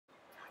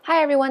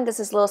Hi everyone,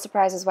 this is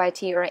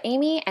LittleSurprisesYT or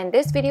Amy, and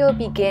this video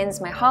begins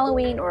my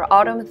Halloween or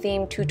autumn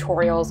themed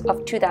tutorials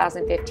of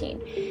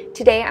 2015.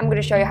 Today I'm going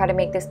to show you how to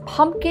make this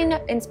pumpkin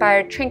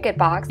inspired trinket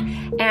box,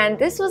 and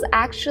this was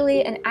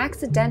actually an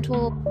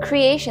accidental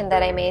creation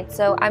that I made,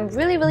 so I'm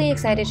really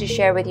excited to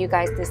share with you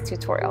guys this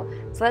tutorial.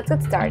 So let's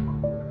get started.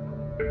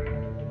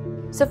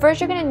 So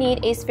first you're going to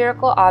need a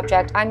spherical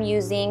object. I'm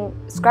using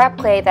scrap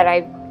clay that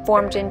I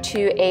formed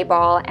into a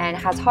ball and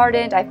has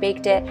hardened. I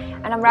baked it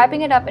and I'm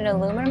wrapping it up in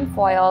aluminum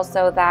foil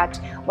so that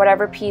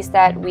whatever piece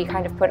that we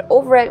kind of put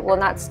over it will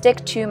not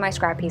stick to my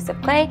scrap piece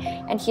of clay.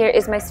 And here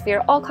is my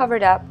sphere all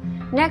covered up.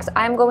 Next,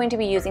 I'm going to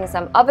be using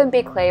some oven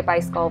baked clay by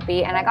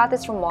Sculpey, and I got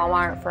this from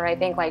Walmart for I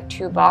think like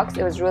 $2.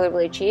 It was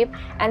really cheap,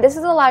 and this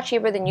is a lot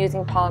cheaper than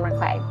using polymer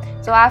clay.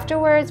 So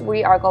afterwards,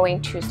 we are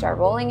going to start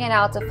rolling it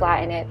out to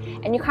flatten it,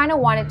 and you kind of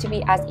want it to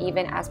be as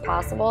even as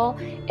possible.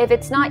 If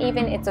it's not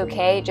even, it's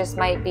okay, it just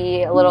might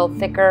be a little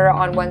thicker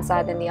on one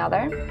side than the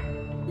other.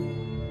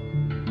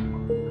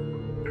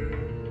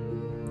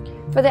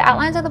 For the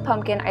outlines of the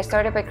pumpkin, I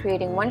started by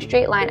creating one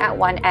straight line at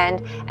one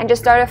end and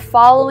just started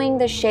following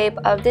the shape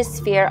of this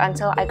sphere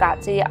until I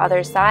got to the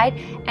other side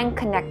and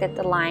connected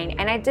the line.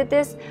 And I did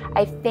this,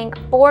 I think,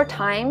 4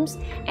 times,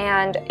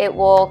 and it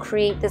will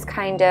create this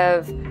kind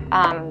of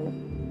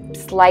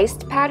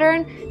sliced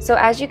pattern. So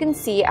as you can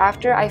see,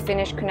 after I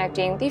finished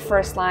connecting the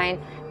first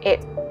line,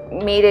 it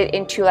made it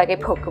into like a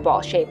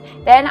Pokeball shape.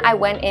 Then I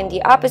went in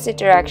the opposite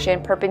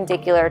direction,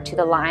 perpendicular to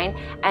the line,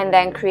 and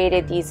then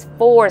created these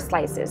 4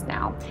 slices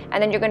now.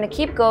 And then you're going to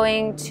keep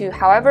going to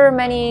however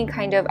many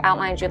kind of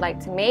outlines you'd like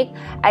to make.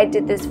 I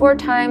did this 4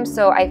 times,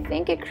 so I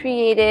think it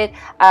created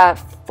 8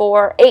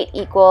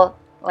 equal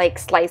like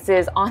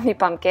slices on the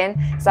pumpkin.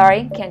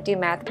 Sorry, can't do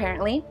math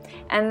apparently.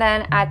 And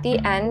then at the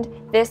end,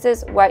 this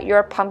is what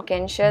your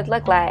pumpkin should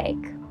look like.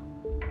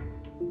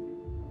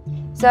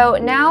 So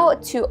now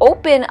to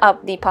open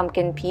up the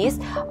pumpkin piece,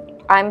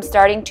 I'm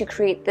starting to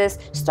create this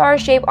star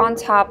shape on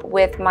top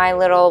with my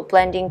little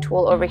blending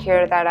tool over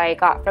here that I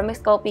got from a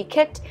Sculpey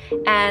kit,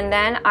 and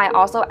then I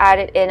also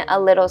added in a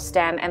little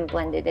stem and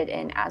blended it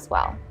in as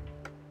well.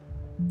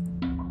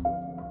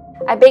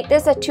 I baked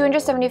this at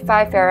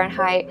 275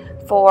 Fahrenheit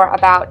for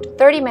about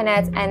 30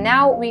 minutes, and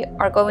now we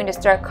are going to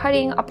start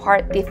cutting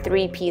apart the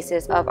 3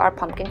 pieces of our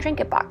pumpkin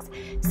trinket box.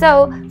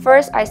 So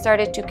first I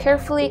started to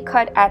carefully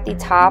cut at the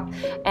top,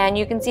 and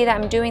you can see that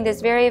I'm doing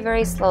this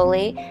very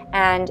slowly,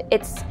 and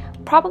it's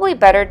probably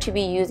better to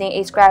be using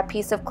a scrap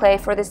piece of clay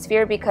for the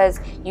sphere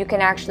because you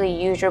can actually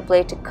use your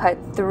blade to cut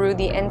through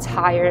the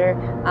entire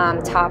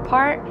top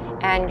part,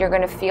 and you're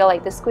going to feel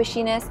like the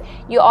squishiness.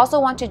 You also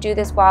want to do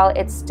this while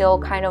it's still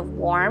kind of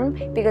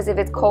warm, because if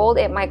it's cold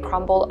it might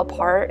crumble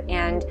apart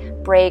and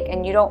break,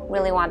 and you don't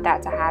really want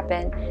that to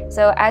happen.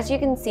 So as you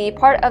can see,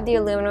 part of the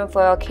aluminum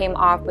foil came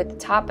off with the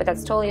top, but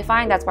that's totally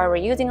fine. That's why we're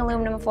using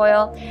aluminum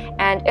foil,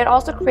 and it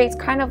also creates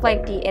kind of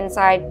like the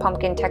inside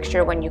pumpkin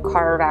texture when you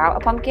carve out a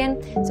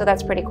pumpkin, so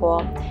that's pretty cool.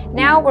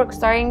 Now we're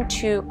starting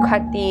to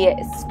cut the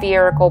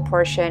spherical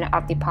portion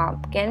of the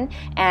pumpkin,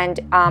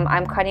 and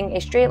I'm cutting a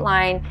straight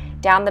line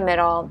down the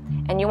middle,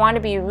 and you want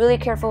to be really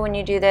careful when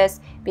you do this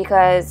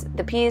because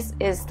the piece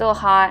is still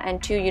hot,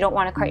 and 2, you don't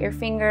want to cut your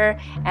finger,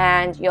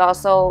 and you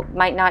also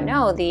might not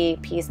know the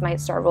piece might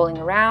start rolling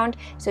around,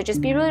 so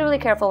just be really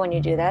careful when you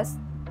do this.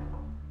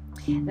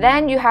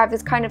 Then you have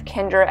this kind of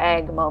Kinder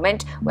Egg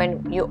moment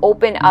when you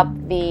open up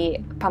the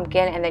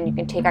pumpkin and then you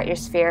can take out your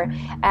sphere.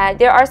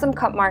 There are some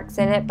cut marks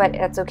in it, but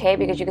that's okay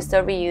because you can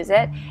still reuse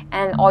it,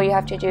 and all you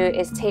have to do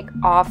is take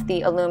off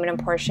the aluminum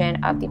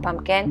portion of the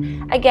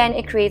pumpkin. Again,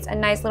 it creates a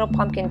nice little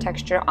pumpkin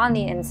texture on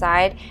the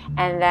inside,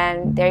 and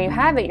then there you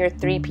have it, your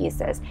 3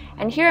 pieces.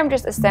 And here I'm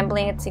just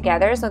assembling it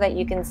together so that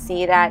you can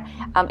see that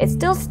it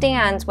still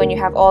stands when you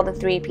have all the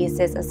 3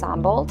 pieces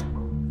assembled.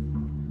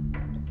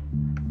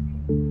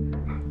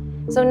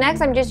 So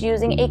next I'm just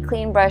using a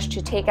clean brush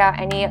to take out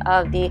any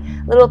of the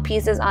little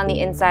pieces on the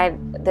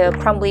inside, the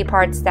crumbly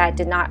parts that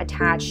did not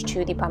attach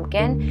to the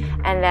pumpkin,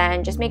 and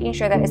then just making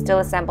sure that it still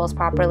assembles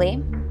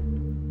properly.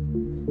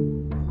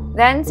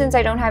 Then, since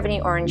I don't have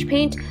any orange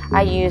paint,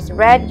 I used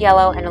red,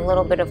 yellow, and a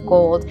little bit of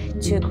gold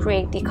to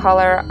create the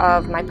color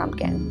of my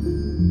pumpkin.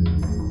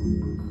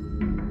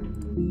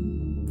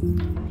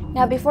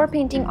 Now before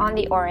painting on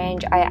the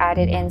orange, I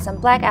added in some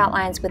black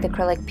outlines with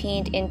acrylic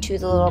paint into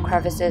the little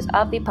crevices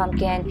of the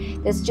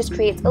pumpkin. This just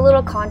creates a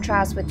little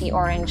contrast with the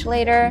orange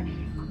later.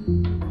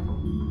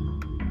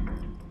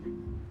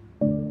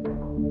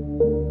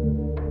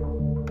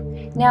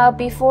 Now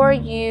before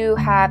you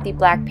have the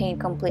black paint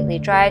completely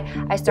dried,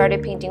 I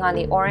started painting on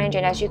the orange,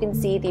 and as you can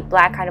see, the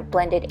black kind of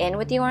blended in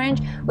with the orange,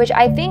 which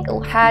I think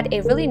had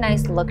a really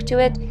nice look to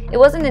it. It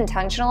wasn't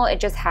intentional, it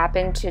just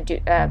happened to do,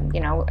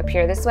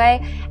 appear this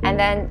way. And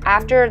then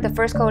after the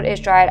first coat is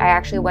dried, I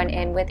actually went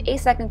in with a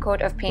second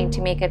coat of paint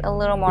to make it a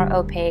little more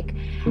opaque.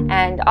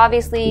 And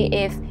obviously,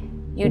 if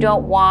you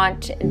don't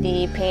want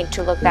the paint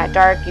to look that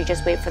dark, you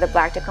just wait for the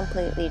black to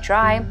completely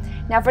dry.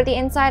 Now for the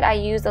inside, I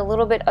used a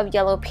little bit of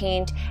yellow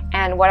paint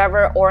and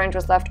whatever orange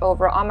was left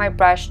over on my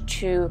brush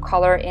to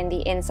color in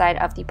the inside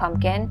of the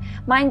pumpkin.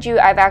 Mind you,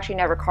 I've actually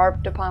never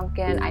carved a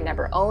pumpkin, I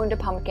never owned a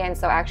pumpkin,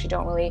 so I actually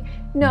don't really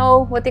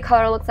know what the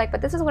color looks like,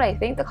 but this is what I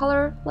think the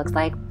color looks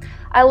like.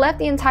 I left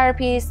the entire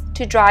piece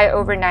to dry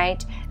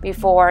overnight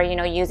before,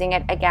 using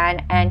it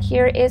again, and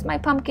here is my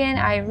pumpkin.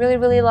 I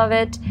really love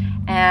it,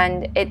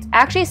 and it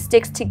actually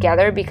sticks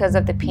together because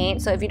of the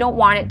paint, so if you don't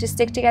want it to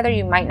stick together,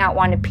 you might not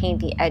want to paint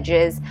the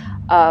edges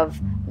of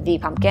the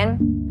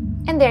pumpkin.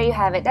 And there you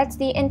have it. That's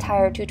the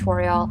entire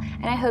tutorial,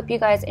 and I hope you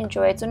guys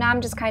enjoyed. So now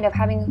I'm just kind of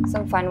having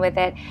some fun with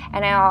it,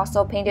 and I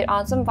also painted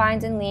on some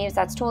vines and leaves.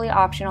 That's totally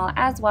optional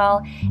as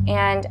well.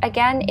 And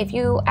again, if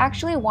you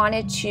actually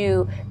wanted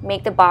to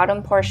make the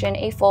bottom portion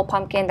a full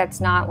pumpkin that's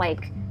not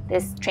like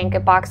this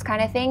trinket box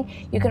kind of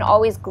thing, you can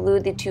always glue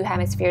the two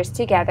hemispheres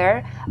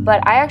together,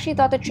 but I actually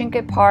thought the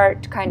trinket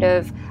part kind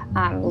of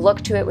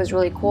look to it was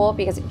really cool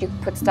because you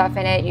put stuff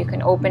in it, you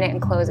can open it and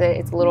close it,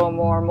 it's a little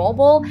more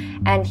mobile.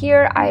 And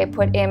here I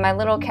put in my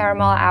little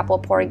caramel apple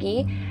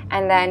porgy,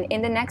 and then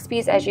in the next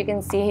piece, as you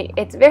can see,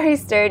 it's very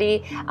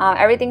sturdy.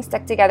 Everything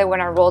stuck together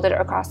when I rolled it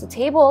across the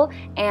table,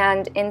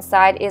 and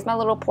inside is my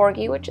little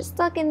porgy, which is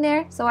stuck in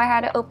there, so I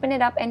had to open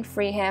it up and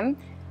free him.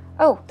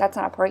 Oh, that's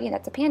not a porgy,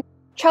 that's a panda.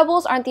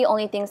 Troubles aren't the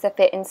only things that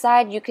fit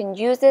inside. You can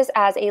use this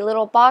as a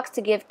little box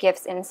to give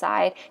gifts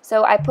inside.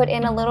 So I put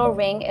in a little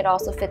ring. It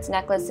also fits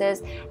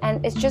necklaces,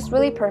 and it's just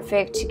really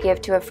perfect to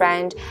give to a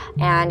friend.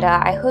 And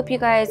I hope you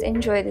guys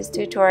enjoy this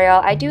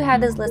tutorial. I do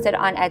have this listed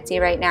on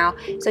Etsy right now,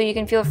 so you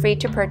can feel free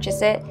to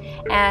purchase it.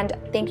 And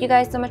thank you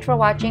guys so much for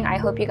watching. I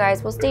hope you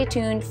guys will stay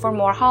tuned for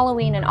more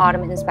Halloween and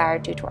autumn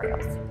inspired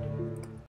tutorials.